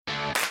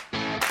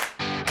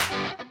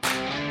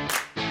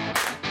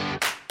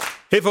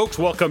Hey folks,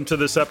 welcome to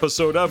this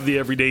episode of the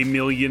Everyday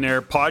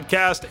Millionaire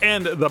podcast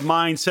and the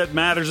Mindset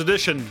Matters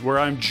edition, where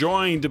I'm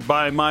joined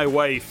by my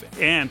wife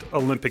and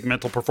Olympic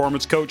mental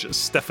performance coach,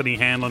 Stephanie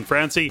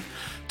Hanlon-Francie.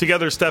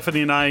 Together,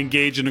 Stephanie and I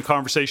engage in a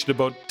conversation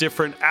about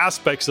different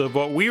aspects of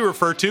what we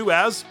refer to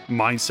as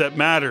Mindset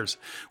Matters.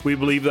 We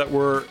believe that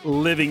we're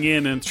living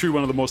in and through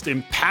one of the most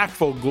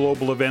impactful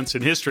global events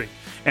in history.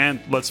 And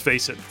let's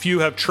face it, few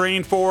have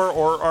trained for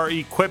or are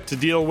equipped to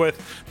deal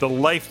with the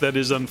life that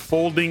is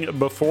unfolding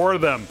before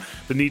them.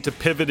 The need to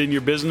pivot in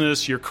your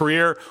business, your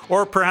career,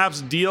 or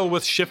perhaps deal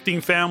with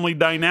shifting family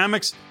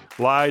dynamics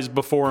lies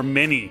before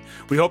many.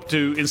 We hope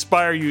to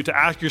inspire you to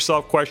ask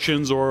yourself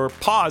questions or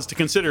pause to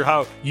consider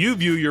how you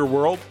view your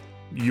world,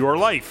 your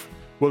life.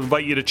 We'll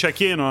invite you to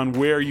check in on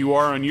where you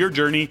are on your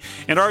journey,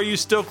 and are you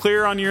still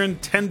clear on your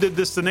intended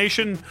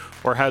destination,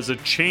 or has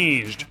it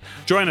changed?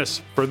 Join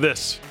us for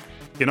this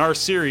in our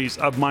series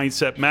of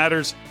Mindset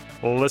Matters.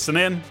 Listen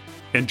in,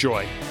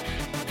 enjoy.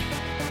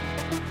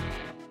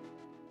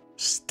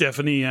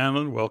 Stephanie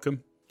Hanlon,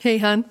 welcome. Hey,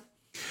 hon.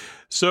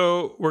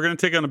 So we're going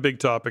to take on a big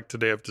topic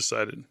today, I've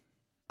decided.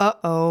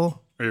 Uh-oh.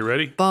 Are you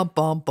ready? Bum,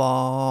 bum,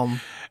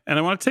 bum. And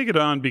I want to take it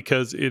on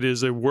because it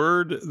is a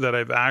word that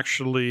I've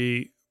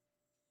actually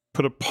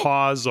put a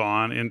pause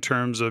on in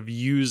terms of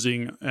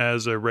using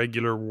as a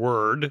regular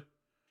word.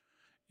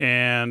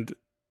 And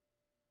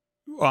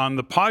on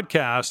the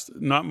podcast,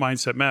 not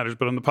Mindset Matters,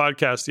 but on the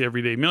podcast, The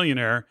Everyday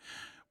Millionaire,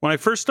 when I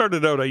first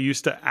started out, I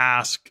used to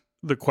ask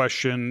the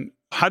question,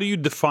 how do you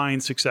define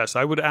success?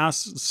 I would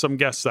ask some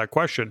guests that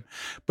question.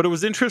 But it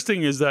was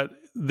interesting is that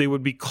they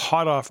would be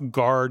caught off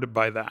guard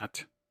by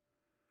that.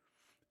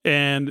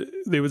 And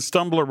they would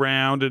stumble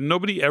around and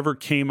nobody ever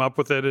came up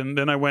with it. And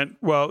then I went,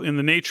 well, in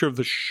the nature of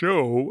the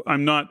show, I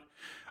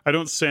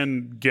don't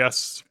send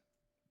guests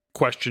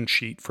question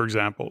sheet, for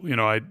example. You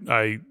know,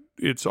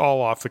 it's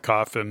all off the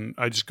cuff and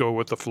I just go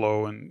with the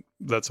flow and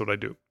that's what I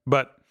do.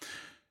 But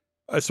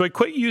so I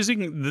quit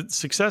using the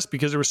success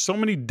because there were so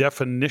many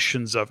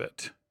definitions of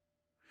it.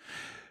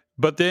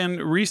 But then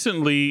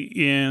recently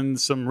in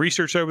some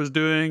research I was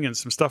doing and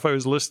some stuff I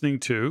was listening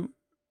to,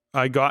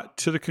 I got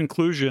to the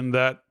conclusion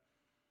that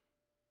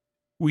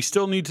we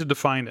still need to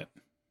define it.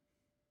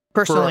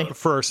 Personally.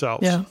 For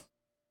ourselves. Yeah.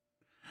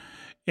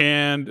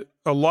 And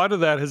a lot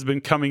of that has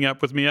been coming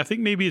up with me. I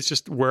think maybe it's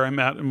just where I'm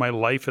at in my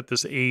life at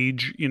this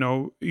age, you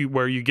know,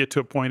 where you get to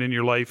a point in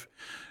your life,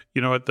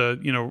 you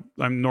know,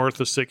 I'm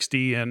north of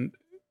 60 and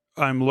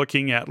I'm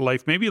looking at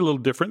life maybe a little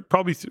different.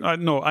 Probably, I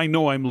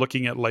know I'm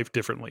looking at life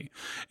differently.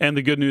 And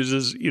the good news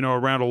is, you know,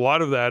 around a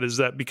lot of that is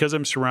that because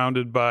I'm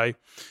surrounded by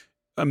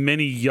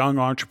many young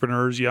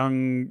entrepreneurs,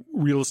 young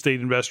real estate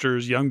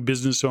investors, young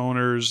business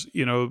owners,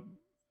 you know,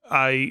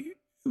 I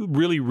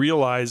really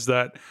realize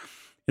that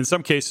in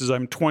some cases,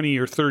 I'm 20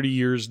 or 30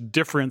 years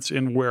difference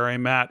in where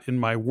I'm at in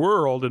my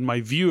world and my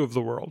view of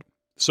the world.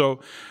 So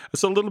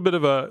it's a little bit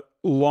of a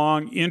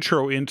long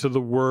intro into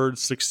the word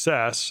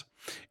success.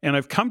 And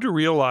I've come to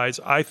realize,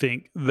 I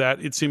think,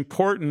 that it's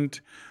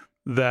important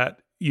that,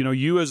 you know,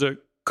 you as a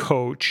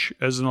coach,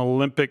 as an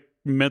Olympic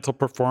mental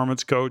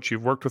performance coach,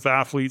 you've worked with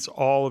athletes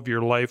all of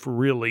your life,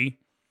 really.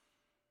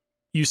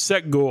 You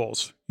set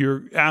goals.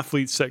 Your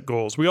athletes set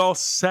goals. We all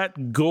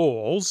set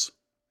goals.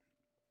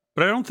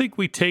 But I don't think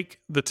we take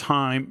the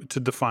time to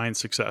define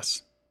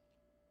success.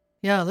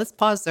 Yeah, let's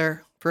pause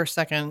there for a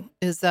second.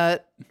 So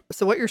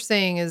what you're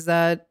saying is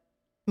that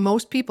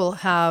most people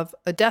have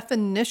a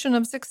definition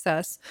of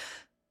success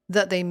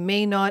that they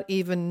may not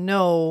even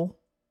know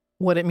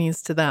what it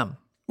means to them.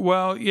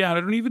 Well, yeah, I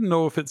don't even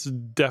know if its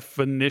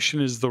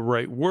definition is the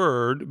right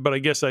word, but I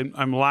guess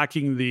I'm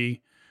lacking the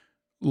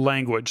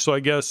language. So I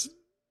guess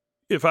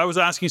if I was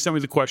asking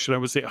somebody the question, I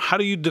would say, how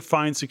do you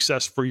define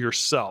success for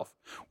yourself?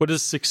 What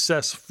is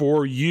success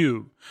for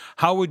you?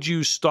 How would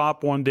you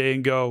stop one day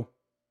and go,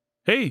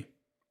 hey,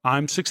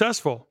 I'm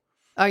successful?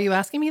 Are you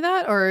asking me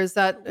that? Or is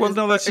that... Well,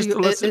 no, that's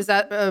just... Is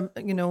that,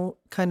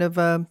 kind of...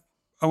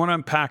 I want to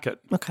unpack it.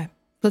 Okay,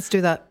 let's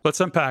do that. Let's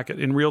unpack it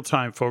in real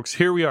time, folks.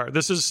 Here we are.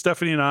 This is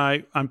Stephanie and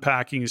I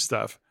unpacking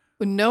stuff.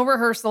 No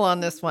rehearsal on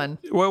this one.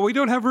 Well, we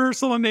don't have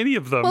rehearsal on any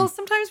of them. Well,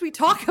 sometimes we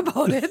talk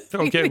about it.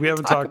 Okay, we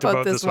haven't talked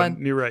about this one.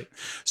 You're right.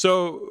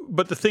 So,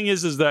 but the thing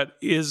is that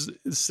is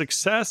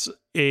success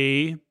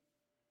an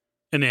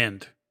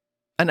end?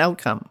 An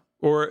outcome.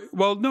 Or,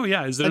 well, no,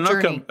 yeah. Is it an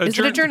journey. outcome? Is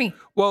it a journey?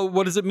 Well,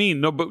 what does it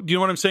mean? No, but do you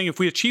know what I'm saying? If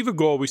we achieve a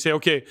goal, we say,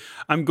 okay,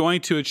 I'm going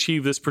to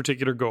achieve this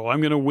particular goal.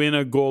 I'm going to win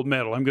a gold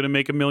medal. I'm going to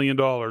make $1 million.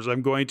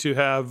 I'm going to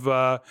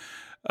have...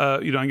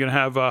 I'm going to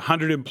have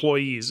 100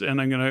 employees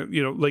and I'm going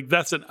to, like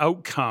that's an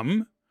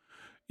outcome.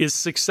 Is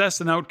success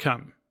an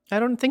outcome? I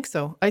don't think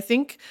so. I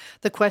think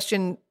the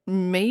question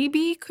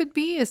maybe could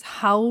be is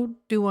how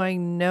do I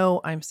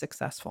know I'm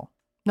successful?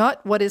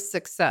 Not what is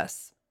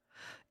success.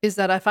 Is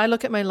that if I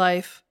look at my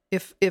life,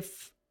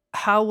 if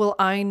how will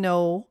I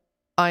know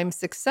I'm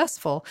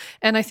successful?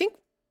 And I think,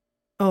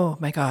 oh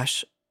my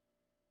gosh,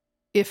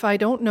 if I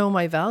don't know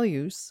my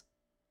values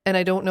and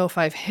I don't know if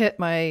I've hit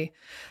my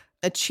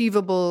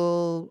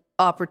achievable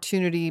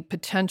opportunity,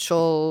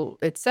 potential,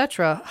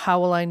 etc., how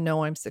will I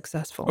know I'm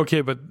successful?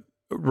 Okay, but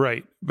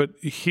Right. But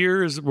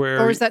here's where...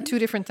 Or is that two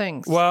different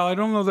things? Well, I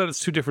don't know that it's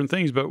two different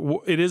things, but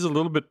it is a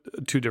little bit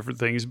two different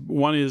things.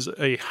 One is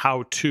a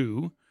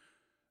how-to.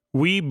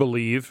 We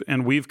believe,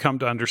 and we've come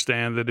to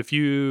understand, that if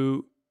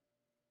you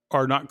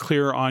are not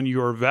clear on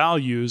your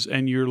values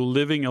and you're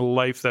living a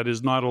life that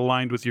is not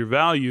aligned with your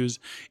values,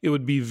 it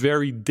would be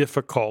very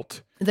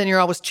difficult. Then you're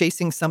always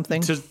chasing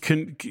something.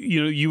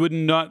 You would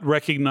not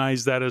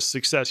recognize that as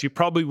success. You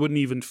probably wouldn't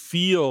even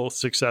feel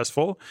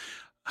successful.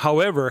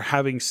 However,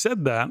 having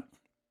said that,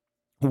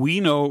 we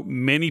know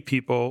many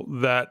people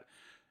that,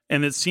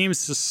 and it seems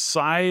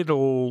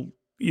societal,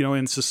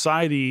 in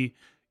society,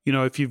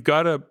 if you've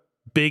got a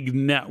big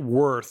net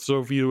worth, so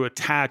if you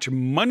attach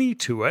money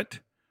to it,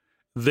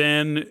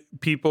 then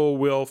people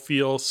will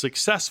feel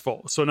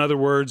successful. So in other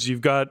words,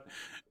 you've got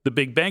the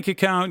big bank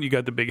account, you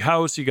got the big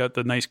house, you got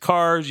the nice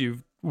cars,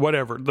 you've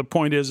whatever. The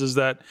point is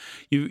that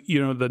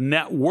the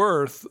net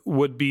worth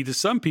would be, to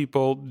some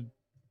people,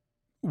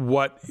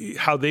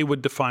 how they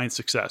would define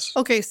success.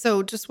 Okay,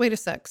 so just wait a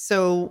sec.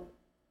 So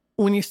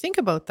when you think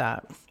about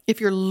that, if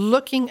you're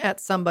looking at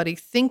somebody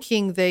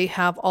thinking they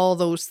have all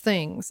those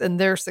things and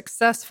they're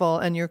successful,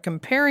 and you're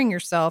comparing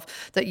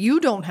yourself that you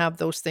don't have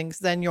those things,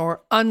 then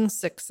you're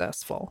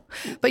unsuccessful.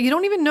 But you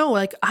don't even know,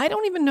 I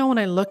don't even know when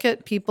I look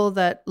at people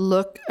that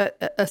look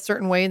a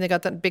certain way and they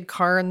got that big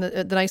car and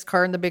the nice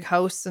car and the big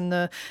house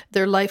and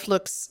their life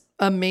looks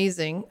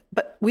amazing,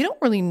 but we don't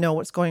really know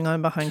what's going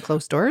on behind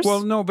closed doors.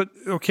 Well, no, but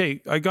okay,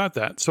 I got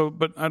that. So,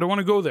 but I don't want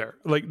to go there,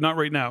 not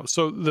right now.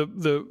 So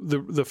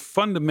the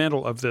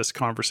fundamental of this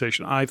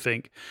conversation, I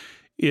think,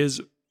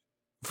 is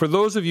for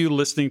those of you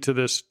listening to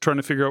this, trying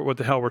to figure out what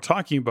the hell we're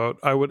talking about,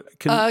 I would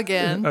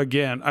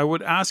again, I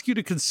would ask you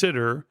to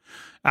consider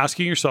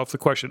asking yourself the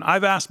question.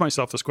 I've asked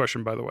myself this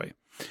question, by the way,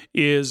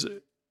 is,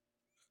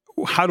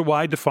 how do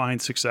I define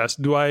success?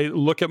 Do I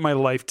look at my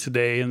life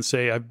today and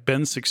say I've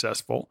been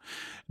successful?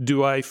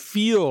 Do I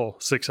feel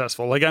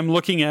successful? I'm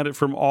looking at it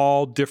from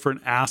all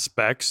different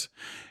aspects.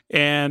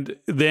 And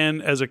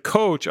then as a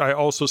coach, I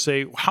also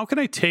say, how can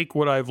I take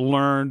what I've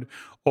learned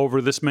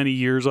over this many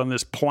years on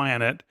this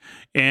planet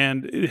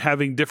and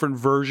having different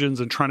versions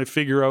and trying to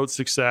figure out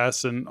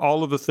success and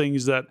all of the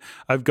things that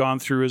I've gone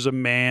through as a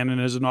man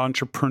and as an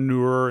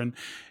entrepreneur,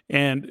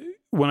 and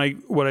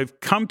what I've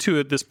come to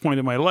at this point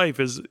in my life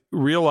is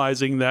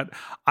realizing that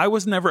I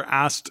was never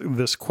asked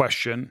this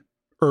question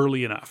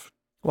early enough.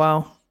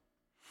 Wow.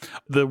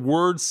 The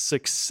word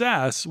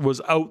success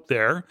was out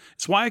there.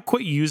 It's why I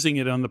quit using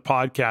it on the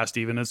podcast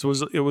even.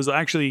 It was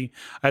actually,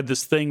 I had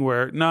this thing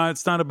where, no,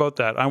 it's not about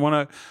that.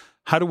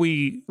 How do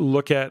we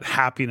look at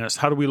happiness?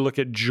 How do we look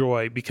at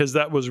joy? Because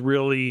that was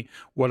really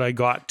what I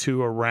got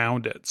to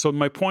around it. So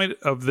my point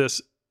of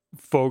this,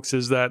 folks,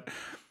 is that,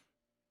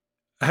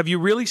 have you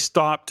really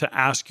stopped to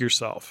ask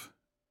yourself,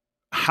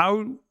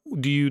 how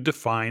do you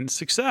define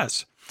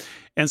success?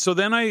 And so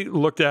then I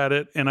looked at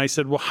it and I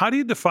said, well, how do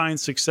you define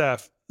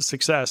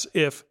success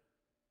if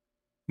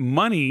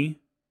money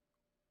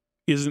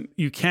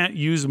you can't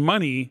use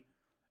money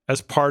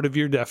as part of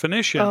your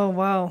definition? Oh,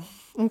 wow.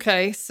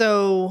 Okay.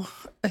 So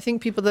I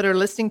think people that are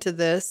listening to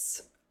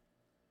this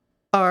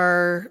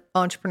are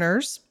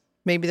entrepreneurs.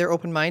 Maybe they're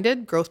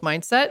open-minded, growth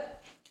mindset.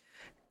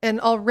 And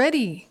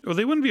already... Well,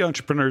 they wouldn't be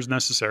entrepreneurs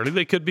necessarily.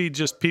 They could be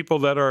just people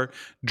that are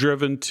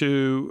driven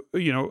to,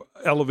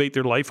 elevate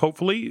their life,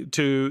 hopefully.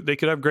 They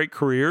could have great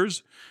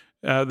careers.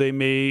 They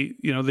may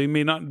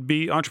not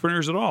be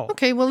entrepreneurs at all.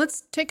 Okay, well,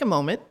 let's take a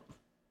moment.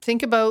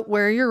 Think about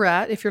where you're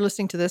at. If you're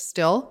listening to this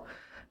still,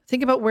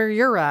 think about where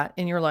you're at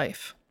in your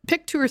life.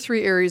 Pick 2 or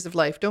 3 areas of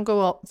life. Don't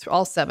go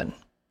all 7.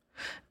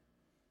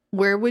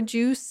 Where would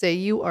you say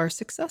you are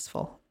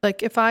successful?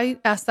 If I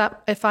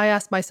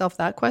ask myself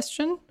that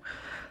question,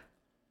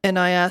 and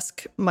I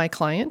ask my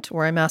client,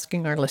 or I'm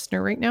asking our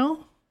listener right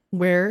now,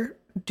 where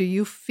do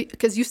you feel,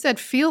 because you said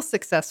feel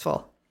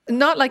successful,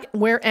 not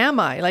where am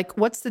I?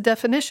 What's the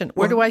definition?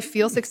 Where do I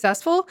feel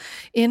successful?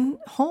 In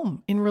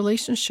home, in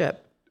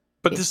relationship.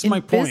 But this is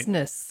my point.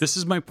 Business. This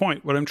is my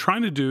point. What I'm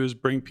trying to do is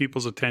bring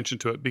people's attention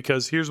to it,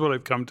 because here's what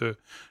I've come to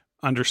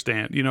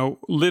understand.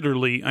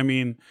 Literally,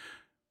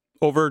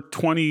 over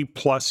 20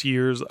 plus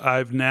years,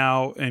 I've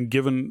now, and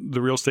given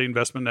the Real Estate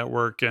Investment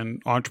Network and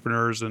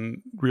entrepreneurs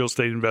and real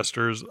estate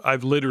investors,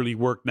 I've literally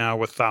worked now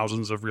with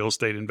thousands of real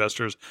estate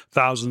investors,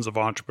 thousands of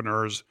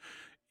entrepreneurs.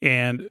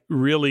 And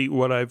really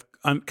what I've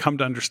come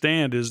to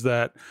understand is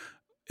that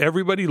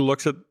everybody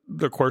looks at,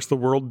 of course, the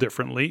world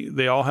differently.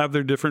 They all have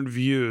their different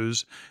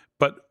views.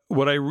 But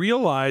what I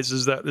realize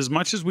is that as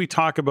much as we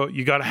talk about,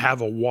 you got to have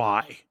a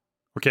why.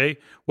 Okay,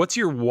 what's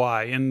your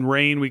why? In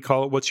RAIN, we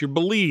call it, what's your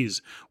beliefs?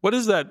 What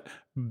is that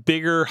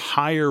bigger,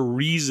 higher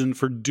reason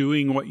for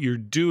doing what you're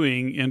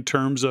doing in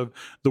terms of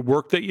the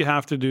work that you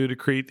have to do to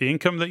create the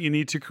income that you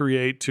need to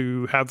create,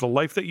 to have the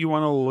life that you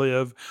want to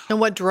live? And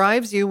what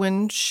drives you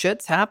when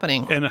shit's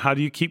happening? And how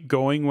do you keep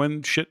going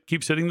when shit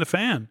keeps hitting the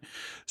fan?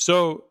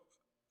 So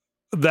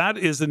that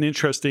is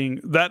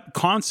that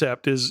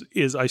concept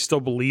is I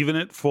still believe in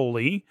it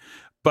fully,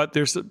 but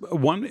there's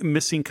one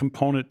missing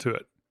component to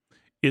it.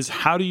 is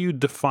how do you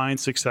define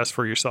success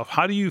for yourself?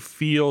 How do you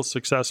feel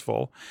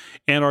successful?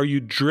 And are you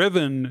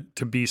driven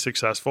to be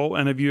successful?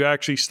 And have you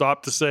actually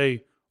stopped to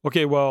say,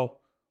 okay, well,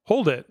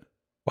 hold it.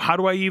 How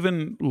do I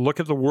even look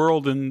at the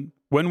world, and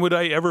when would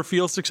I ever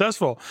feel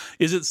successful?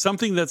 Is it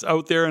something that's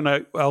out there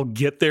and I'll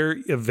get there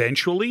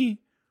eventually?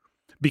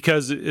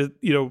 Because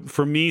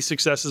for me,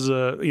 success is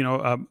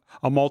a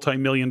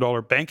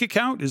multi-million-dollar bank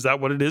account. Is that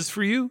what it is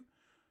for you?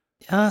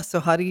 Yeah. So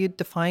how do you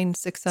define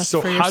success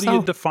So for yourself? how do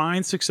you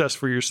define success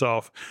for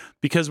yourself?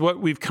 Because what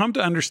we've come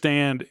to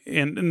understand,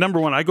 and number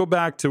one, I go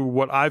back to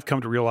what I've come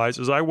to realize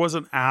is I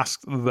wasn't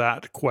asked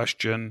that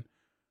question.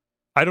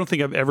 I don't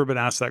think I've ever been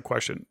asked that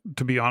question,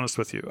 to be honest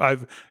with you.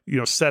 I've,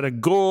 set a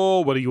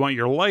goal. What do you want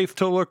your life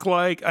to look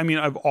like? I mean,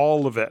 I've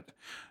all of it.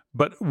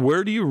 But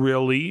where do you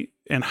really,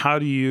 and how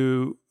do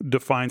you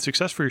define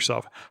success for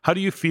yourself? How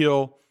do you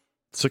feel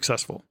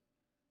successful?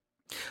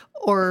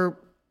 Or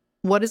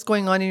what is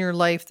going on in your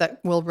life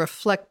that will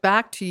reflect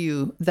back to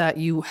you that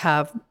you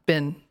have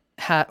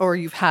or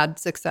you've had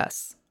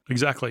success?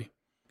 Exactly.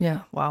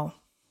 Yeah. Wow.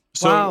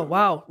 So,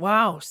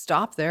 Wow.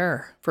 Stop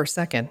there for a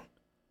second.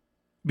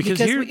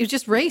 Because we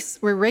just race.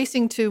 We're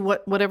racing to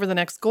whatever the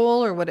next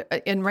goal or what.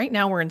 And right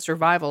now we're in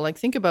survival. Like,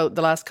 think about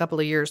the last couple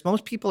of years.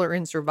 Most people are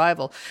in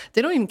survival.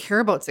 They don't even care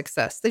about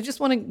success. They just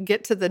want to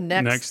get to the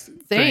next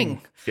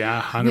thing.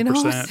 Yeah,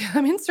 100%.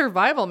 I'm in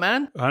survival,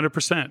 man.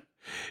 100%.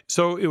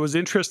 So it was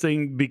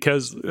interesting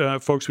because,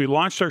 folks, we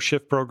launched our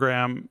Shift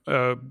program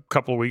a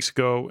couple of weeks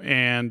ago,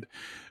 and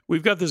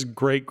we've got this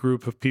great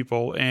group of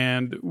people,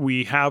 and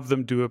we have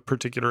them do a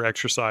particular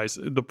exercise.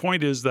 The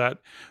point is that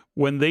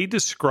when they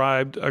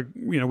described,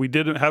 we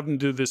didn't have them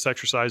do this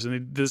exercise, and they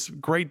did this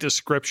great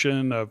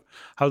description of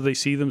how they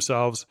see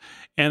themselves.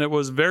 And it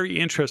was very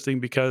interesting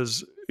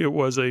because it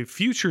was a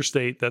future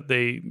state that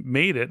they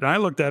made it. And I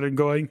looked at it and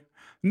going,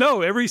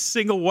 no, every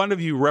single one of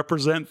you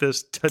represent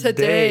this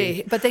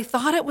today. But they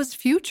thought it was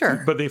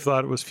future. But they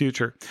thought it was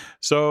future.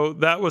 So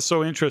that was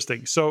so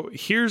interesting. So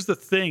here's the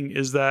thing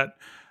is that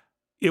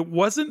it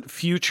wasn't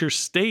future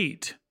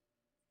state.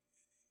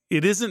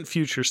 It isn't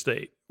future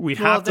state.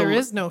 There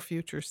is no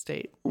future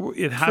state.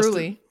 It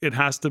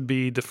has to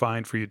be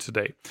defined for you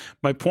today.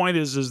 My point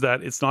is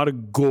that it's not a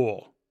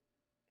goal.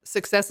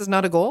 Success is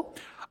not a goal?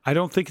 I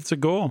don't think it's a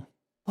goal.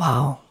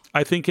 Wow.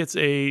 I think it's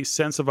a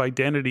sense of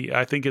identity.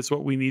 I think it's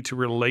what we need to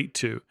relate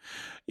to.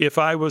 If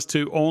I was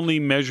to only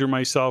measure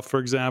myself, for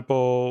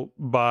example,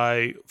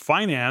 by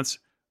finance,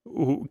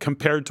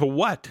 compared to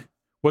what?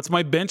 What's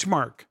my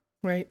benchmark?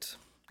 Right.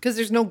 Because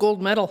there's no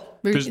gold medal.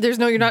 There's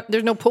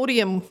no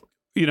podium.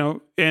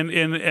 And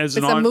as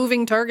it's a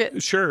moving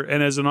target. Sure.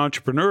 And as an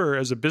entrepreneur,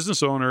 as a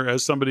business owner,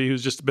 as somebody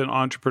who's just been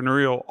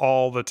entrepreneurial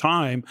all the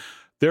time,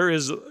 there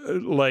is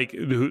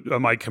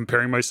am I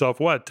comparing myself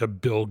to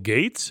Bill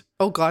Gates?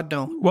 Oh God,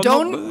 no. Well,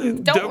 don't.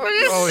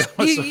 Oh,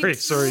 yeah,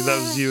 sorry.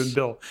 That was you and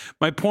Bill.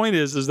 My point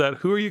is that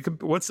who are you?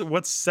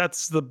 What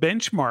sets the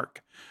benchmark?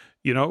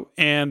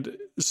 And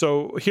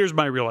so here's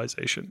my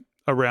realization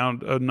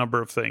around a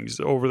number of things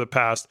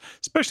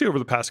especially over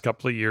the past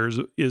couple of years,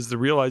 is the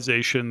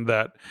realization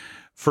that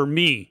for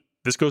me,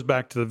 this goes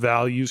back to the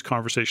values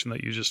conversation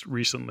that you just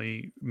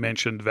recently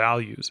mentioned,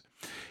 values,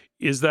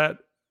 is that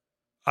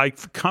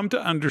I've come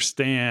to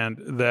understand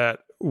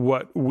that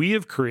what we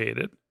have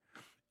created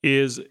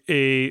is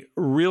a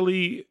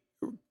really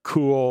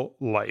cool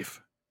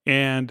life.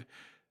 And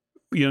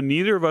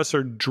neither of us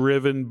are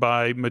driven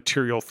by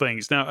material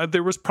things. Now,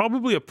 there was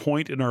probably a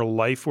point in our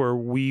life where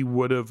we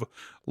would have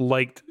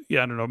liked,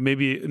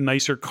 maybe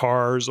nicer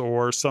cars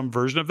or some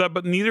version of that,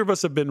 but neither of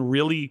us have been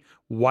really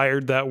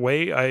wired that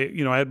way. I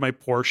had my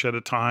Porsche at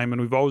a time,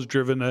 and we've always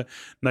driven a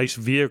nice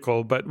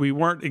vehicle, but we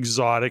weren't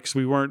exotics.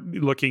 We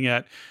weren't looking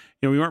at,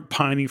 we weren't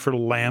pining for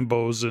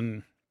Lambos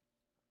and,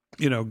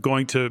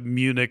 going to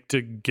Munich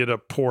to get a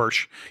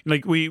Porsche.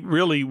 Like, we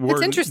really were.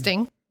 It's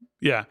interesting.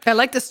 Yeah. I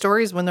like the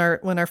stories when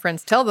our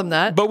friends tell them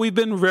that. But we've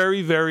been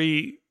very,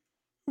 very,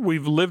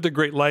 we've lived a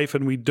great life,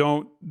 and we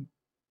don't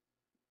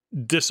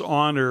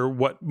dishonor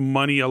what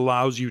money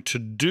allows you to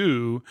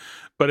do.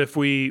 But if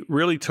we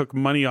really took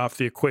money out of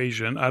the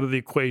equation,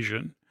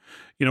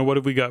 what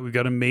have we got? We've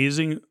got an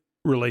amazing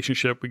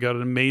relationship. We got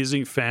an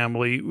amazing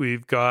family.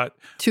 We've got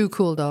 2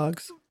 cool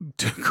dogs.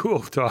 2 cool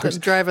dogs.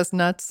 That drive us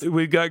nuts.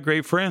 We've got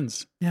great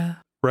friends. Yeah.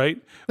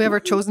 Right? We have our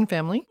chosen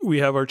family. We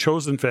have our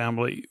chosen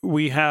family.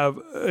 We have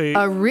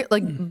a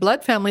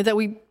blood family that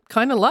we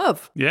kind of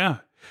love. Yeah.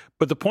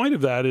 But the point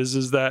of that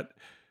is that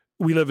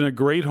we live in a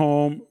great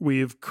home.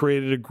 We've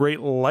created a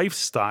great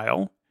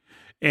lifestyle.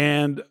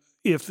 And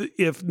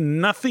if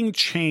nothing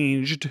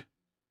changed,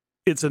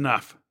 it's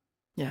enough.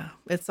 Yeah.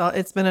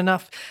 It's been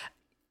enough.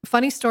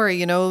 Funny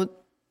story, I don't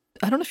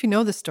know if you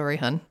know this story,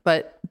 hun,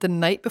 but the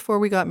night before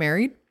we got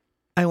married,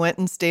 I went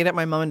and stayed at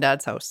my mom and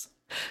dad's house.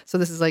 So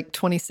this is like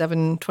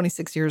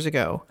 26 years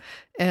ago.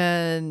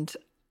 And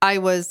I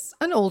was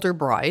an older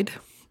bride.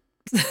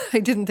 I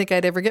didn't think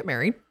I'd ever get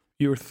married.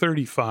 You were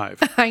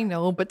 35. I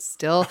know, but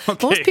still,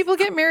 Okay. most people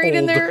get married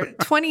in their Older.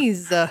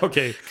 20s.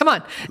 Okay. Come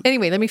on.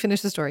 Anyway, let me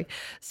finish the story.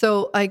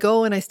 So I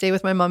go and I stay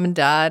with my mom and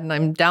dad, and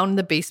I'm down in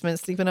the basement,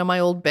 sleeping on my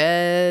old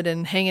bed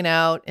and hanging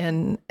out.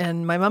 And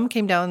my mom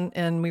came down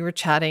and we were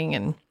chatting,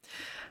 and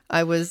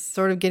I was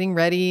sort of getting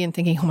ready and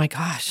thinking, oh my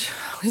gosh,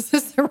 is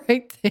this the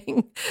right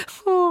thing?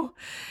 Oh.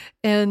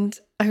 And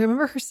I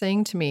remember her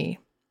saying to me,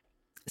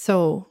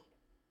 so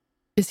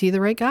is he the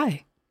right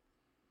guy?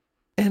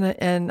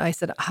 And I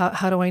said,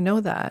 how do I know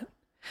that?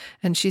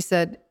 And she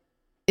said,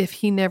 if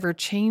he never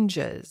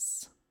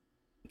changes,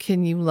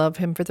 can you love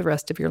him for the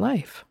rest of your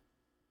life?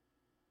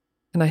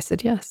 And I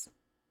said, yes.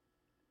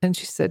 And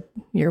she said,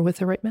 you're with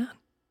the right man.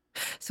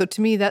 So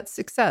to me, that's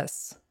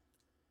success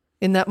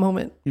in that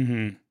moment.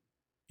 Mm-hmm.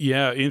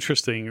 Yeah,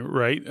 interesting,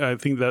 right? I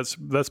think that's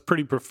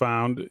pretty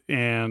profound,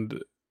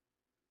 and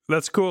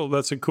that's cool.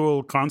 That's a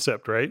cool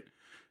concept, right?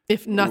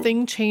 If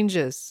nothing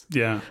changes,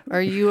 Yeah.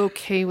 are you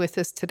okay with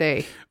this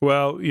today?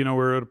 Well,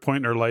 we're at a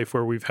point in our life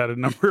where we've had a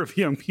number of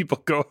young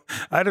people go,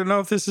 I don't know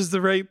if this is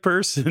the right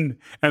person.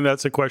 And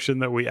that's a question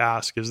that we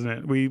ask, isn't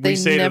it? We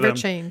say never to them,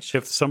 change.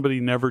 if somebody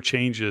never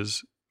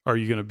changes, are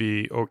you going to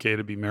be okay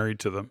to be married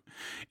to them?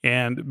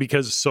 And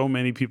because so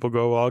many people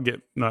go, well,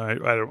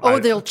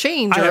 They'll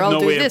change, I or have I'll no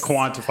do way this. of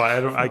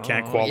quantify. I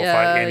can't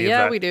qualify any of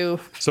that. Yeah, we do.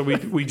 So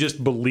we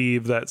just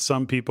believe that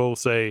some people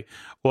say,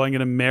 well, I'm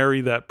going to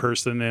marry that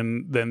person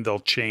and then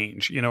they'll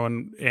change,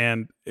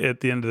 and at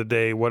the end of the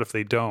day, what if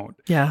they don't?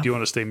 Yeah. Do you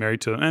want to stay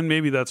married to them? And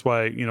maybe that's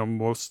why,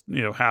 most,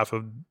 half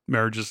of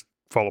marriages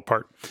fall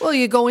apart. Well,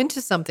 you go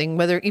into something,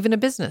 whether even a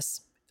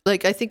business.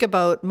 Like I think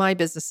about my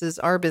businesses,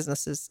 our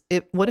businesses.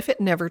 What if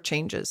it never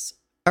changes?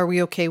 Are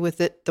we okay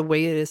with it the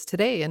way it is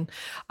today? And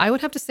I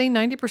would have to say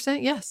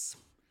 90% yes.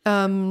 That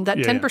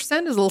 10% is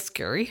a little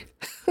scary.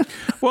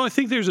 Well, I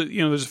think there's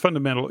a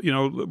fundamental, I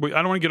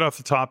don't want to get off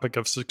the topic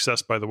of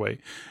success, by the way,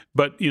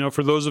 but,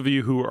 for those of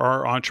you who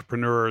are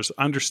entrepreneurs,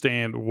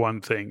 understand one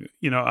thing,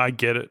 I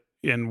get it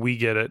and we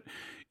get it,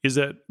 is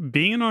that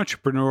being an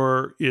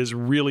entrepreneur is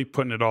really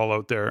putting it all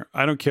out there.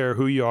 I don't care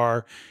who you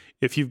are.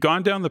 If you've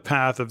gone down the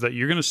path of that,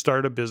 you're going to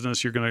start a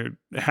business, you're going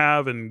to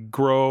have and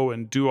grow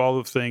and do all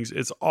the things.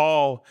 It's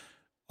all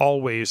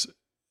always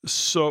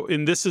so.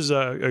 And this is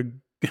an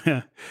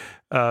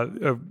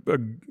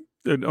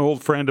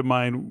old friend of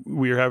mine.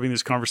 We were having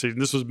this conversation.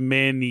 This was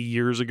many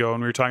years ago,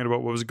 and we were talking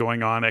about what was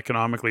going on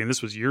economically. And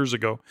this was years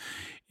ago.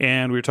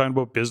 And we were talking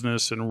about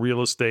business and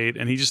real estate.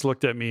 And he just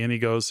looked at me and he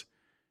goes,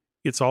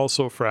 "It's all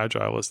so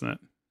fragile, isn't it?"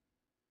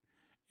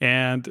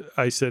 And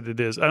I said, it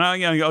is. And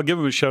I'll give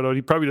him a shout out.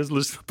 He probably doesn't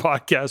listen to the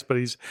podcast, but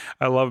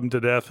I love him to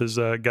death. He's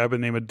a guy by the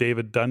name of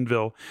David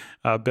Dunville,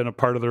 been a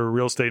part of the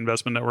Real Estate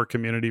Investment Network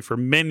community for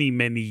many,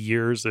 many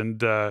years,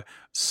 and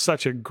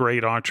such a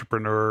great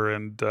entrepreneur.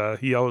 And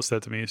he always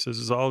said to me, he says,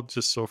 it's all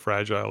just so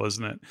fragile,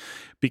 isn't it?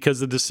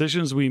 Because the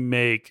decisions we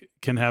make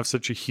can have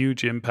such a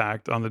huge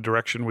impact on the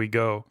direction we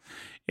go.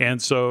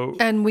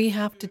 And we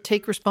have to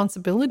take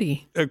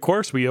responsibility. Of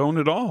course, we own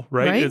it all,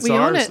 right? It's we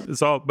ours. own it.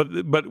 It's all.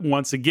 But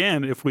once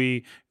again,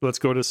 let's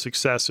go to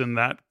success in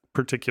that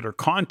particular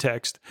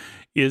context,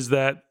 is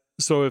that,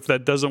 so if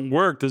that doesn't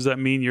work, does that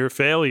mean you're a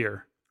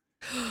failure?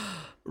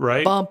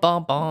 Right? Bum,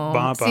 bum,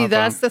 bum. See,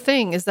 that's the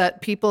thing, is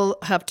that people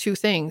have two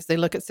things. They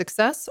look at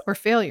success or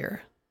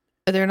failure.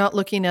 They're not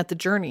looking at the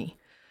journey.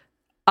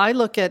 I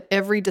look at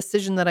every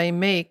decision that I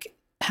make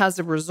has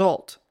a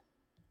result.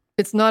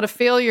 It's not a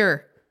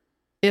failure.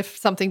 If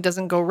something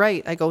doesn't go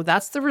right, I go,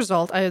 that's the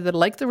result. I either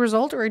like the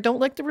result or I don't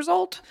like the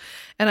result.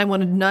 And I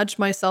want to nudge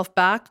myself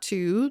back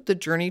to the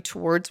journey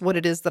towards what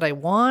it is that I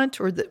want,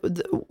 or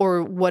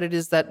or what it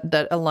is that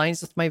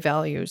aligns with my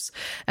values.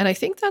 And I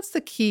think that's the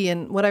key.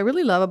 And what I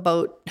really love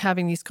about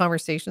having these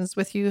conversations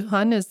with you,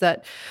 Hun, is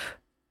that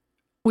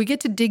we get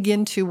to dig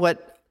into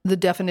what the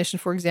definition,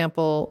 for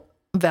example,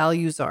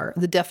 values are,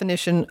 the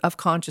definition of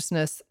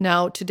consciousness.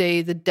 Now,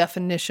 today, the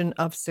definition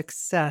of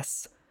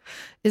success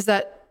is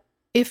that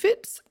if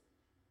it's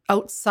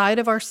outside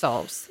of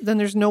ourselves, then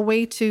there's no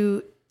way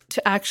to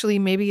actually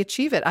maybe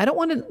achieve it. I don't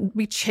want to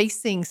be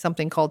chasing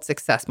something called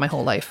success my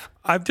whole life.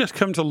 I've just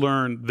come to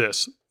learn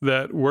this,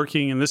 that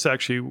working, and this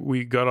actually,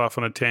 we got off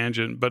on a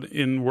tangent, but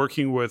in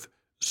working with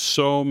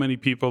so many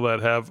people that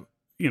have,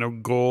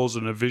 goals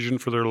and a vision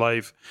for their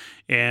life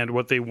and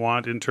what they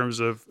want in terms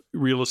of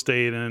real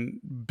estate and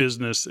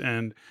business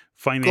and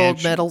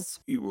financial.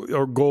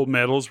 Gold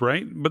medals,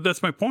 right? But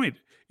that's my point,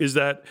 is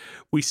that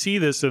we see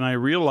this, and I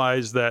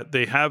realize that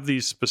they have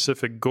these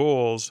specific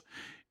goals,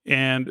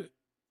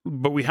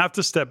 but we have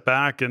to step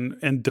back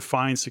and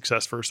define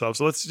success for ourselves.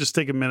 So let's just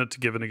take a minute to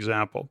give an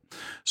example.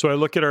 So I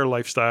look at our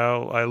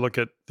lifestyle, I look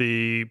at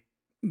the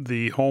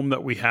home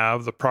that we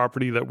have, the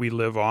property that we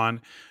live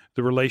on,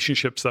 the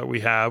relationships that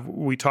we have.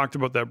 We talked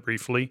about that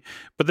briefly,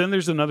 but then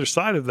there's another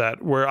side of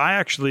that where I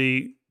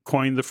actually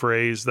coined the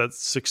phrase that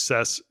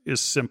success is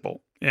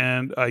simple.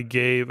 And I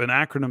gave an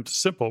acronym to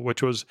SIMPLE,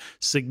 which was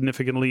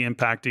significantly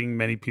impacting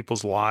many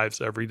people's lives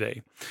every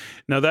day.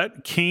 Now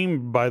that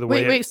came, by the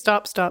way... Wait,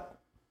 stop.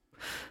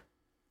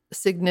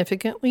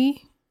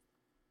 Significantly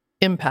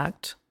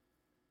impact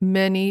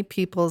many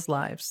people's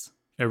lives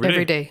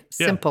every day.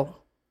 Yeah.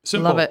 Simple.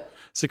 Simple. Love it.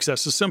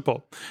 Success is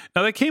simple.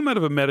 Now, that came out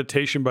of a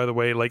meditation, by the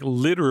way, like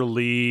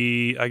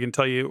literally, I can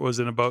tell you it was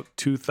in about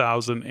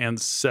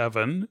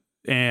 2007.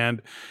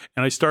 And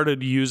I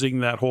started using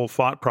that whole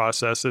thought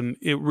process, and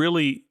it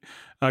really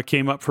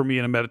came up for me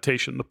in a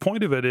meditation. The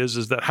point of it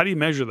is that how do you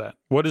measure that?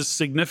 What is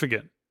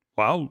significant?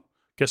 Well,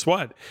 guess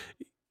what?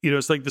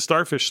 It's like the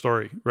starfish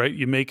story, right?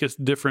 You make a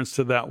difference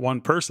to that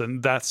one person.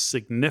 That's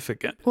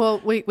significant.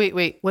 Well, wait.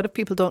 What if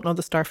people don't know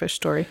the starfish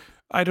story?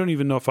 I don't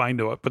even know if I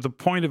know it, but the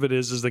point of it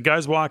is the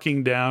guy's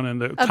walking down and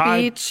the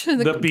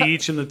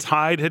beach, and the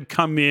tide had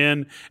come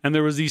in, and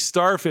there was these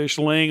starfish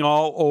laying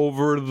all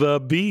over the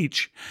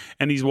beach,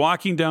 and he's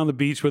walking down the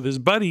beach with his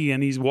buddy,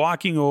 and he's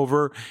walking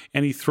over,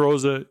 and he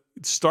throws a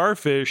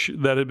starfish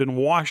that had been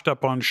washed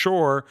up on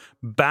shore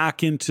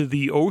back into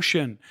the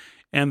ocean.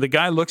 And the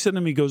guy looks at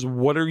him, he goes,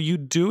 "What are you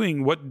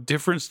doing? What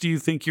difference do you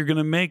think you're going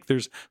to make?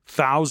 There's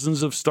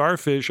thousands of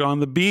starfish on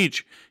the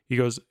beach." He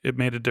goes, "It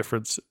made a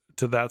difference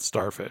to that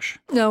starfish."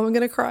 No, I'm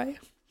going to cry.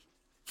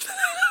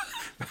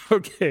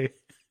 Okay.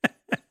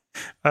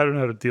 I don't know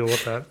how to deal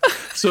with that.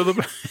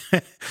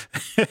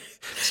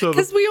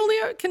 Because we only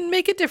can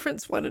make a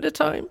difference one at a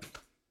time.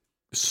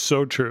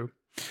 So true.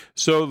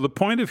 So the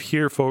point of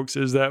here, folks,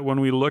 is that when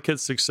we look at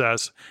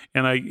success,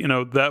 and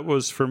that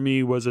was for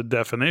me was a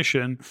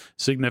definition,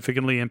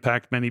 significantly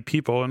impact many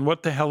people. And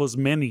what the hell is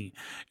many?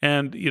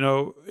 And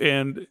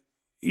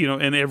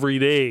every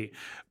day.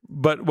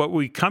 But what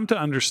we come to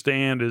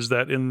understand is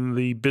that in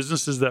the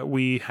businesses that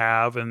we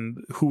have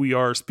and who we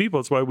are as people,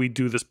 it's why we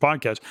do this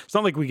podcast. It's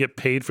not like we get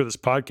paid for this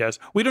podcast.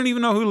 We don't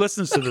even know who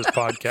listens to this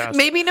podcast.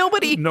 Maybe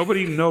nobody.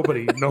 Nobody. No,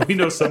 we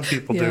know some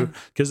people do,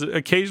 because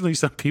occasionally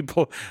some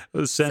people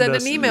send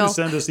us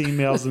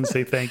emails and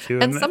say thank you.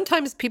 And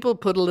sometimes people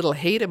put a little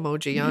hate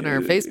emoji on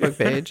our Facebook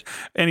page.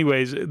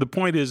 Anyways, the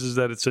point is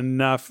that it's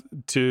enough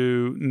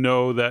to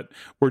know that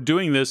we're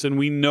doing this, and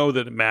we know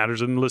that it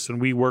matters. And listen,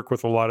 we work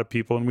with a lot of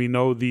people, and we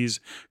know these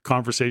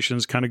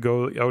conversations kind of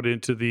go out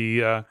into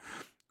the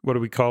what do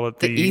we call it?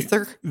 The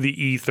ether. The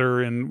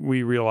ether, and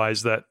we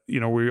realize that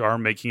we are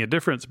making a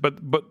difference. But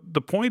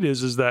the point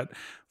is that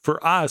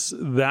for us,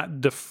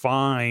 that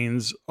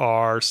defines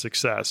our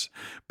success.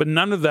 But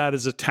none of that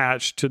is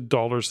attached to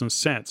dollars and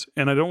cents.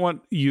 And I don't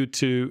want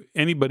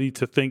anybody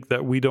to think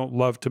that we don't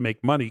love to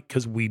make money,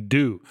 because we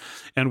do.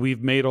 And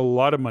we've made a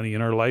lot of money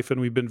in our life, and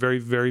we've been very,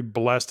 very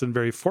blessed and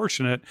very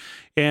fortunate.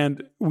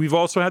 And we've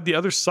also had the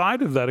other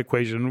side of that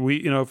equation.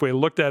 If we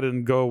looked at it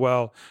and go,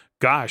 well,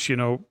 gosh,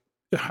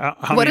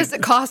 what does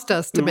it cost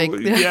us to make?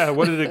 Yeah,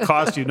 what did it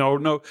cost you?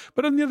 No.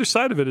 But on the other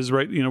side of it is,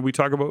 right, we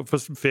talk about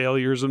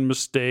failures and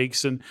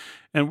mistakes,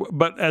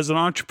 but as an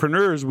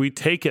entrepreneurs, we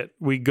take it,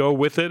 we go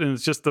with it, and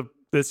it's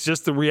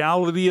just the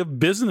reality of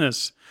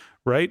business,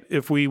 right?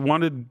 If we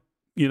wanted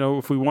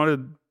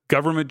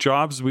government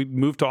jobs, we'd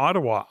move to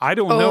Ottawa. I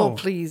don't know. Oh,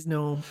 please,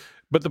 no.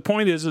 But the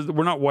point is that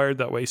we're not wired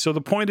that way. So the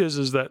point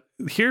is that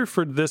here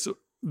for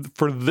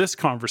this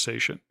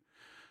conversation,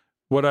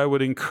 what I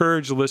would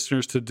encourage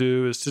listeners to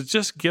do is to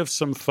just give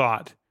some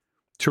thought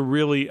to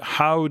really,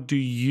 how do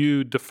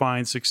you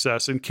define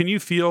success? And can you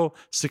feel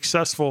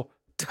successful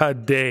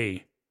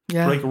today?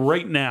 Yeah. Like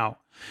right now?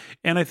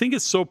 And I think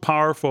it's so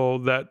powerful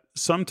that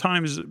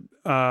sometimes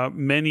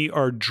many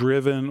are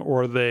driven,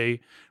 or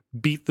they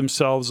beat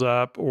themselves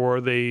up, or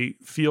they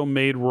feel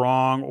made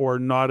wrong or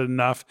not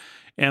enough.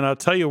 And I'll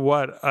tell you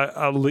what,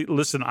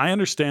 listen, I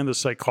understand the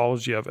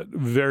psychology of it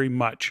very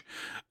much.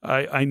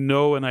 I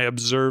know, and I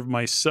observe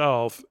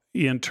myself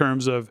in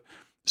terms of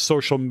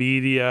social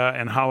media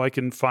and how I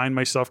can find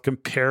myself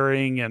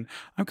comparing, and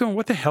I'm going,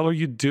 what the hell are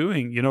you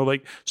doing?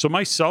 So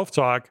my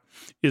self-talk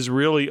is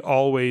really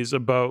always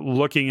about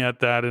looking at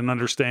that and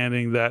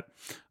understanding that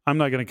I'm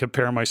not going to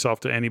compare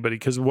myself to anybody,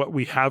 because what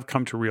we have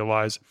come to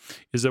realize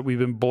is that we've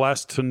been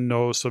blessed to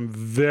know some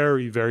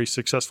very, very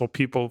successful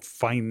people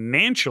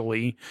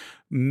financially,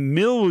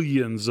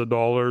 millions of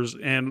dollars,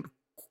 and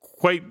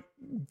quite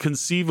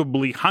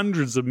conceivably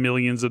hundreds of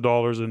millions of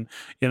dollars in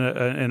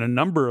a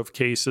number of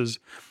cases.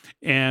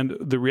 And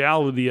the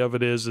reality of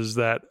it is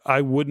that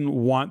I wouldn't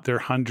want their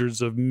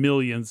hundreds of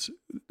millions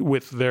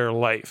with their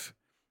life.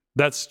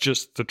 That's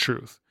just the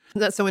truth.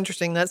 That's so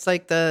interesting. That's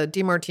like the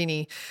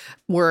DeMartini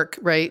work,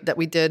 right, that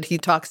we did. He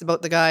talks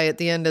about the guy at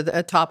the end of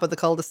the top of the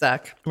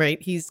cul-de-sac,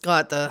 right? He's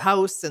got the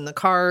house and the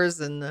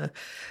cars and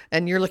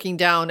you're looking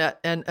down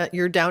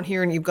you're down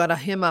here, and you've got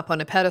him up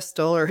on a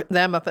pedestal, or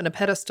them up on a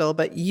pedestal,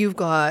 but you've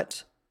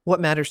got what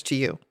matters to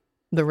you,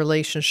 the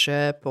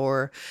relationship,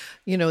 or,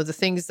 the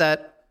things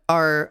that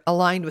are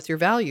aligned with your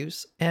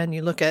values. And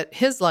you look at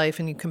his life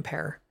and you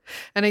compare.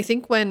 And I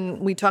think when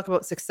we talk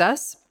about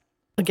success,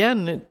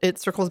 again, it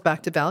circles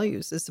back to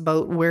values. It's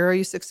about, where are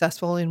you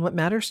successful and what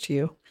matters to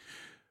you?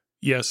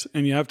 Yes,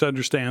 and you have to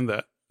understand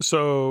that.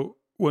 So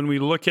when we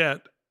look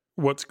at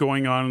what's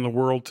going on in the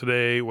world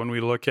today, when we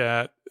look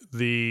at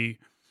the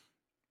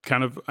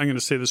kind of, I'm going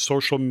to say, the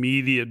social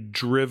media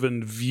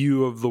driven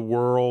view of the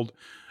world,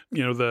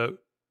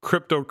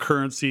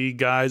 cryptocurrency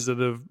guys that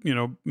have,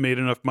 made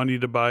enough money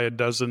to buy a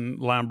dozen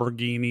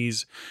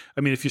Lamborghinis.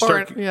 I mean, if you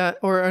Or, start...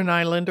 or an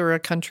island or a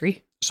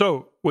country.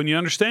 So when you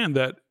understand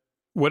that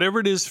whatever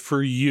it is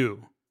for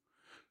you,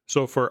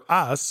 so for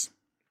us,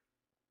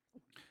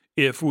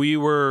 if we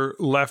were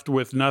left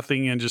with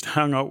nothing and just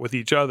hung out with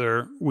each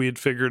other, we'd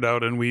figure it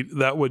out, and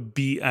that would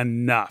be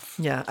enough.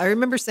 Yeah. I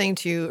remember saying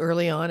to you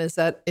early on is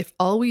that if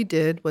all we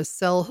did was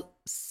sell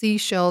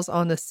seashells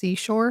on the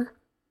seashore,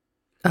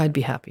 I'd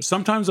be happy.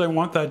 Sometimes I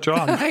want that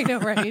job. I know,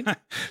 right?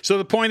 So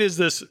the point is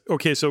this.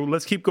 Okay, so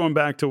let's keep going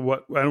back to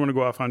what... I don't want to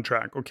go off on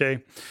track,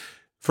 okay?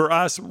 For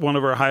us, one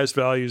of our highest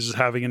values is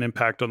having an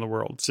impact on the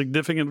world,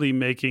 significantly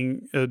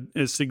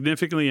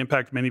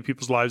impact many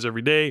people's lives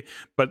every day.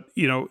 But,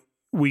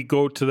 we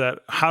go to that,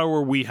 how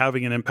are we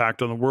having an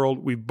impact on the world?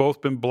 We've both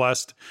been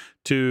blessed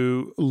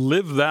to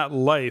live that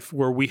life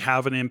where we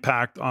have an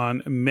impact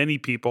on many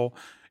people.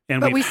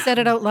 But we said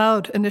it out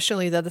loud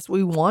initially that that's what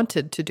we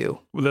wanted to do.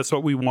 That's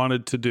what we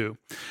wanted to do.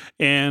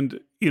 And,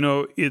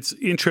 it's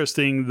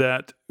interesting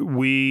that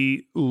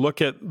we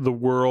look at the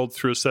world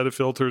through a set of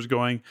filters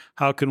going,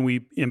 how can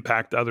we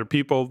impact other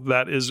people?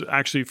 That is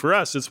actually, for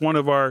us, it's one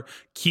of our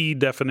key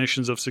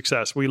definitions of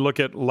success. We look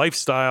at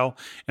lifestyle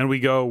and we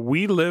go,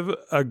 we live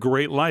a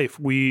great life.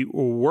 We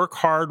work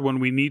hard when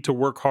we need to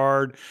work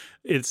hard.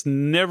 It's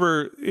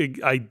never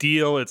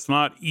ideal. It's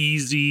not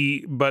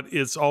easy, but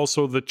it's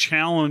also the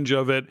challenge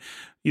of it.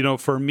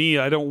 For me,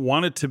 I don't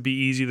want it to be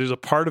easy. There's a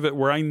part of it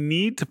where I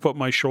need to put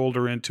my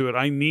shoulder into it.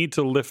 I need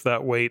to lift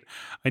that weight.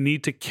 I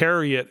need to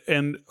carry it.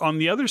 And on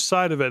the other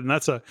side of it,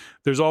 and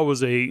there's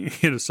always a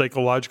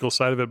psychological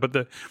side of it, but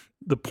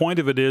the point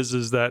of it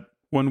is that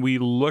when we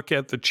look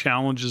at the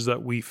challenges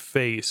that we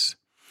face,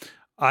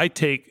 I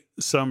take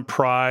some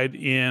pride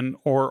in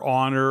or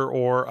honor,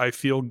 or I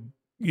feel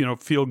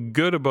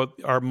good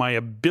about my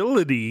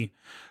ability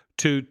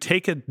to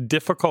take a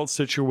difficult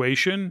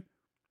situation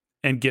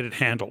and get it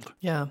handled.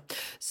 Yeah.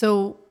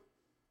 So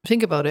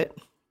think about it.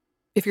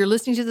 If you're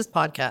listening to this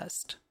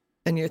podcast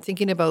and you're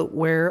thinking about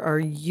where are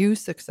you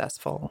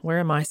successful? Where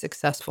am I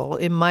successful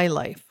in my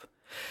life?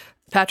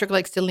 Patrick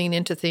likes to lean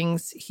into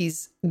things. He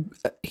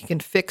can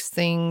fix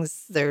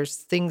things. There's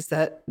things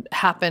that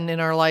happen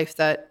in our life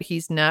that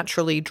he's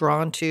naturally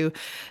drawn to.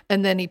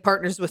 And then he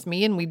partners with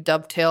me and we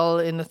dovetail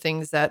in the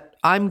things that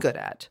I'm good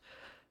at.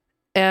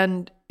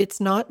 And it's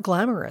not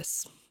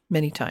glamorous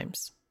many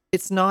times.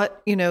 It's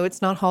not,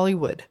 it's not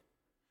Hollywood.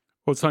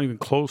 Well, it's not even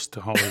close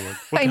to Hollywood.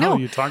 What I the know, hell are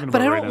you talking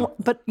about right now?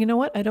 But you know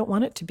what? I don't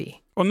want it to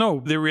be. Well, no,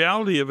 the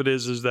reality of it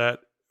is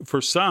that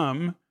for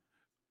some,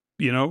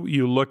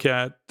 you look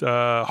at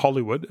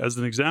Hollywood as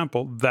an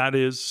example, that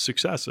is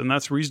success. And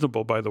that's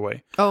reasonable, by the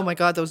way. Oh my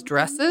God, those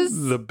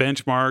dresses? The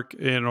benchmark,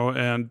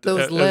 and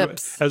those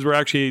lips. As we're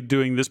actually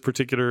doing this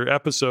particular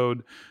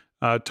episode,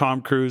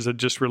 Tom Cruise had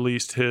just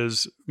released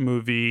his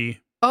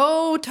movie.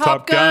 Oh,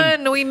 Top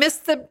Gun. We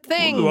missed the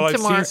thing. Well,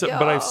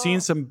 I've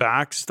seen some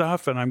back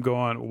stuff and I'm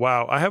going,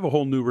 wow, I have a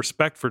whole new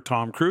respect for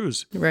Tom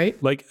Cruise.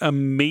 Right. Like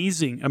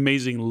amazing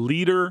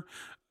leader.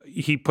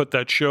 He put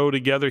that show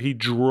together. He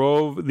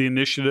drove the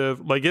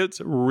initiative. Like,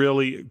 it's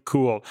really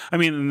cool. I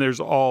mean, and there's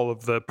all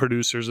of the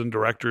producers and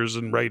directors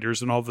and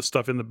writers and all the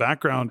stuff in the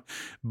background,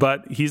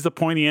 but he's the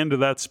pointy end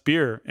of that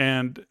spear.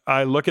 And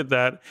I look at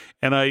that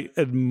and I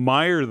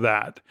admire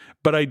that,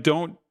 but I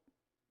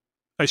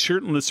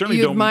certainly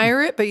you don't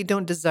admire it, but you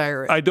don't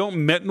desire it.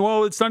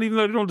 Well, it's not even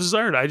that I don't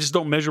desire it. I just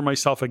don't measure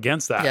myself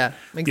against that. Yeah,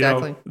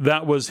 exactly.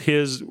 That was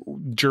his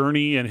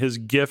journey and his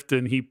gift,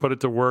 and he put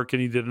it to work,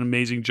 and he did an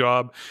amazing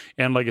job.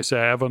 And like I said,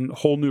 I have a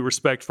whole new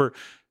respect for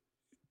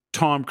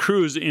Tom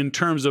Cruise in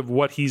terms of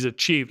what he's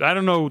achieved. I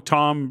don't know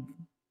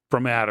Tom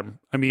from Adam.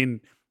 I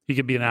mean, he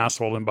could be an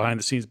asshole in behind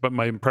the scenes, but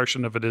my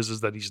impression of it is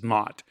that he's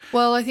not.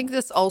 Well, I think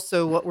that's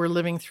also what we're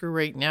living through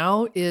right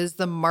now is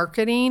the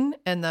marketing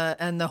and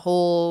the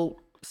whole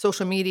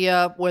social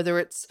media, whether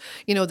it's,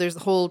 there's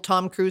the whole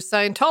Tom Cruise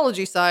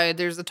Scientology side,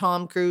 there's the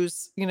Tom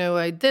Cruise,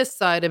 this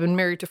side, I've been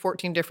married to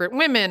 14 different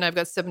women, I've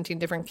got 17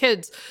 different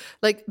kids.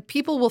 Like,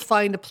 people will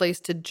find a place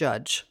to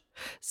judge.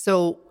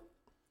 So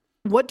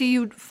what do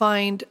you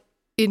find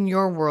in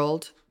your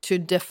world to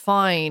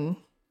define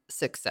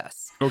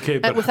success? Okay,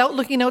 but without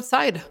looking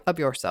outside of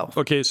yourself.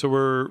 Okay, so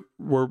we're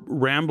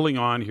rambling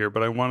on here,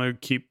 but I want to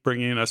keep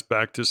bringing us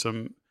back to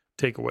some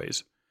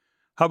takeaways.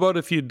 How about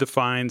if you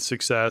define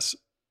success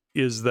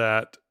is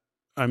that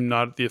I'm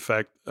not at the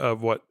effect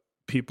of what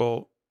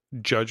people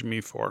judge me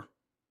for?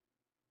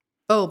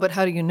 Oh, but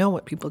how do you know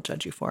what people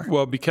judge you for?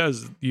 Well,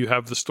 because you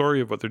have the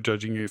story of what they're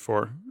judging you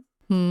for.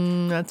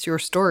 That's your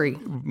story.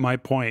 My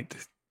point.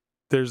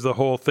 There's the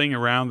whole thing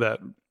around that.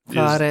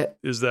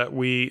 Is that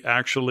we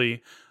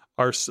actually,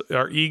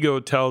 our ego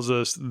tells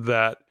us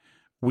that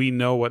we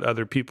know what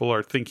other people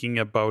are thinking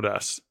about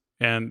us.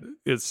 And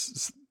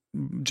it's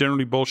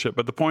generally bullshit.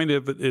 But the point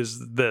of it is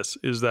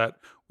that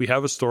we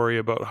have a story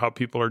about how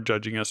people are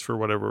judging us for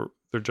whatever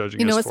they're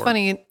judging us for. It's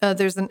funny.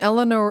 There's an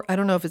I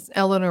don't know if it's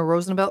Eleanor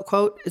Roosevelt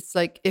quote. It's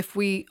like, if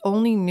we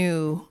only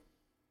knew,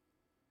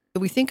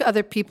 we think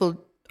other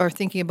people are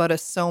thinking about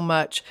us so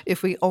much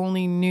if we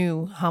only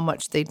knew how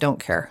much they don't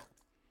care.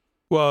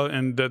 Well,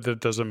 and that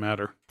doesn't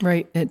matter.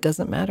 Right. It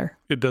doesn't matter.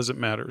 It doesn't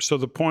matter. So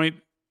the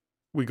point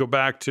we go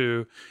back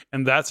to,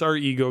 and that's our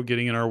ego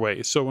getting in our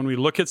way. So when we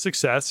look at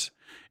success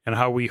and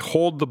how we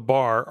hold the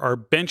bar, our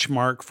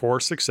benchmark for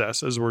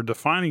success as we're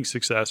defining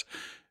success,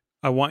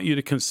 I want you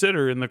to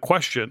consider in the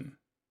question,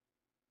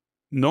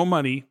 no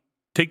money,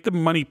 take the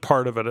money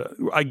part of it.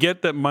 I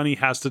get that money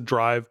has to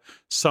drive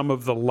some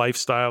of the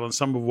lifestyle and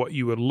some of what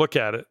you would look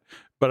at it,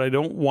 but I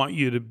don't want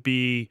you to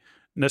be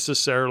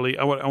necessarily,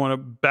 I want to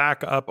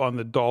back up on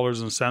the dollars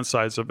and cents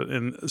side of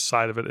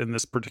it in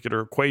this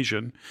particular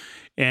equation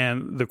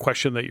and the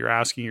question that you're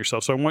asking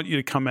yourself. So I want you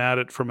to come at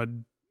it from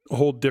a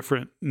whole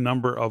different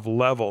number of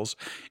levels.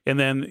 And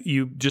then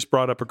you just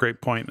brought up a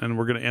great point, and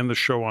we're going to end the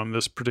show on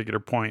this particular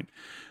point.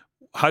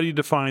 How do you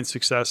define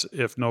success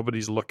if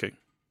nobody's looking?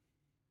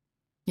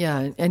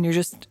 Yeah, and you're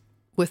just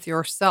with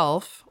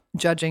yourself,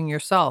 judging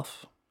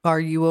yourself.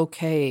 Are you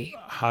okay?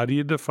 How do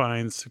you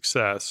define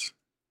success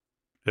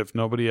if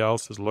nobody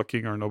else is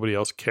looking or nobody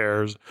else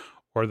cares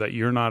or that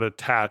you're not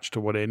attached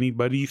to what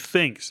anybody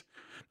thinks?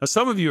 Now,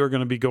 some of you are going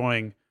to be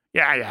going,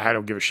 yeah, I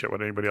don't give a shit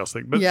what anybody else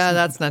thinks. But yeah,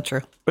 that's not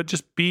true. But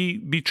just be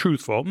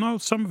truthful. No,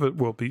 some of it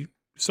will be.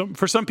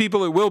 For some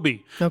people, it will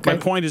be. Okay. My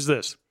point is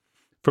this.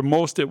 For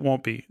most, it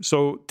won't be.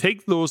 So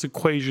take those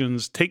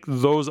equations, take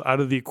those out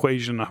of the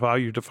equation of how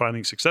you're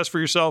defining success for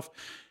yourself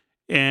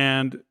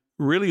and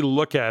really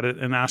look at it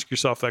and ask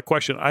yourself that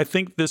question. I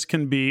think this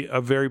can be a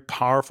very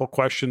powerful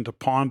question to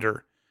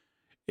ponder.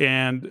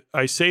 And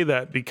I say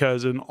that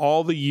because in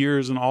all the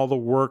years and all the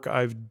work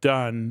I've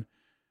done,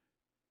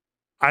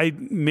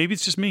 maybe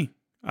it's just me.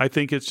 I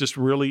think it's just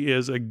really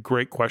is a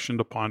great question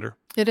to ponder.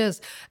 It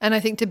is. And I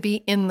think to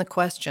be in the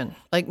question,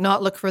 like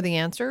not look for the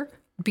answer,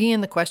 be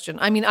in the question.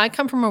 I mean, I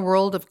come from a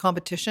world of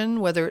competition,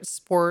 whether it's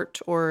sport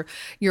or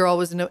you're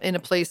always in a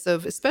place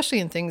of,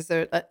 especially in things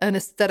that an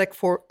aesthetic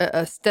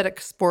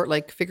sport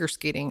like figure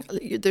skating.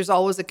 There's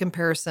always a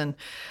comparison.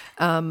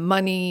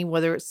 Money,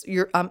 whether it's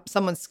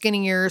someone's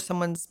skinnier,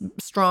 someone's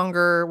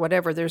stronger,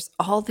 whatever. There's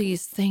all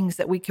these things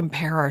that we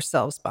compare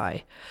ourselves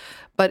by.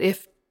 But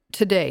if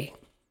today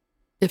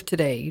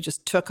you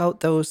just took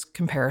out those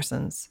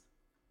comparisons,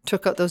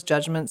 took out those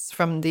judgments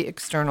from the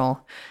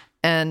external,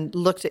 and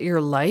looked at your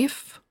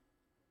life,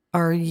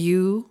 are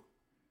you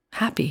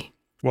happy?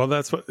 Well,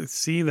 that's what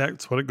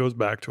it goes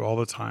back to all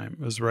the time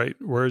is, right?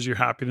 Where does your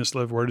happiness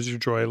live? Where does your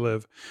joy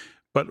live?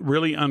 But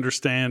really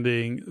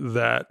understanding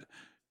that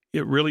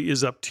it really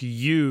is up to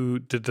you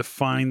to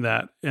define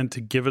that and to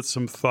give it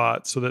some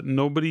thought so that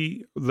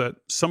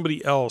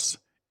somebody else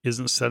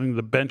isn't setting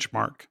the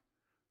benchmark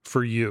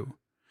for you.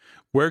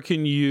 Where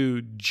can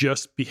you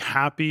just be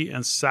happy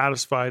and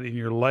satisfied in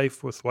your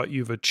life with what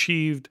you've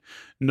achieved,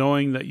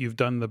 knowing that you've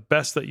done the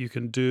best that you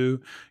can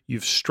do,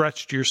 you've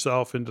stretched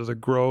yourself into the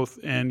growth,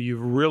 and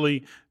you've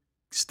really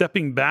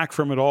stepping back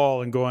from it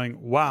all and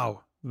going,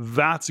 wow,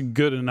 that's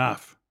good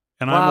enough.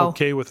 And I'm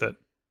okay with it.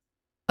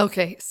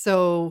 Okay,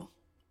 so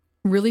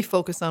really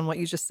focus on what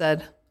you just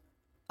said.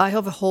 I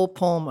have a whole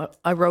poem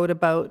I wrote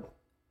about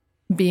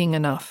being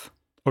enough.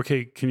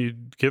 Okay, can you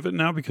give it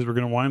now because we're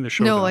going to wind the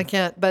show down? No, I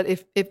can't. But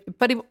if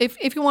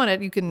you want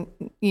it, you can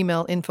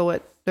email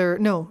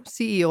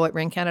CEO at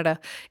Rain Canada.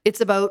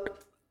 It's about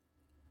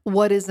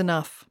what is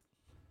enough.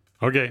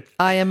 Okay.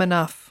 I am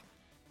enough.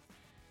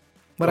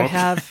 What I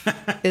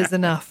have is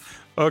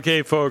enough.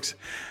 Okay, folks.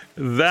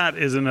 That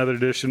is another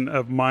edition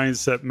of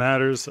Mindset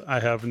Matters.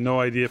 I have no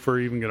idea if we're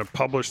even going to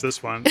publish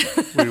this one.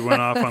 We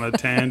went off on a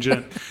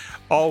tangent.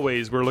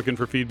 Always, we're looking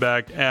for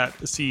feedback at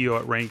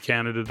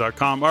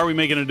CEO@RainCanada.com. Are we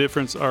making a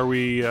difference? Are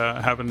we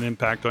having an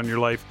impact on your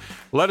life?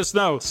 Let us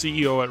know.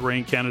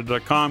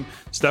 CEO@RainCanada.com.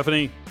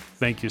 Stephanie,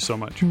 thank you so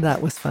much.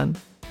 That was fun.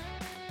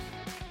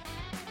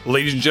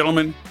 Ladies and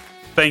gentlemen,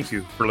 thank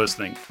you for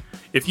listening.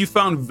 If you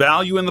found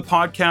value in the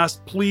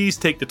podcast, please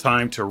take the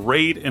time to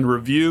rate and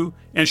review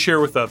and share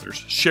with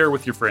others. Share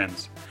with your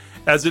friends.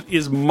 As it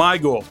is my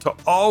goal to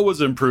always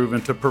improve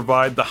and to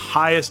provide the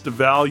highest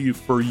value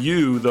for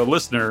you, the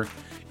listener.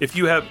 If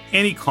you have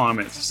any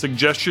comments,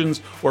 suggestions,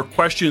 or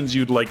questions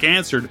you'd like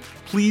answered,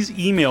 please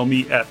email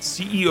me at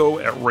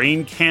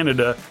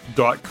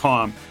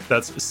ceo@raincanada.com.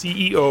 That's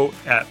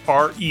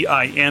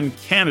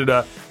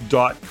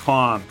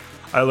ceo@ReinCanada.com.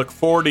 I look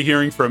forward to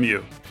hearing from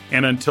you.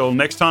 And until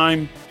next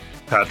time,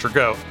 Patrick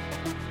out.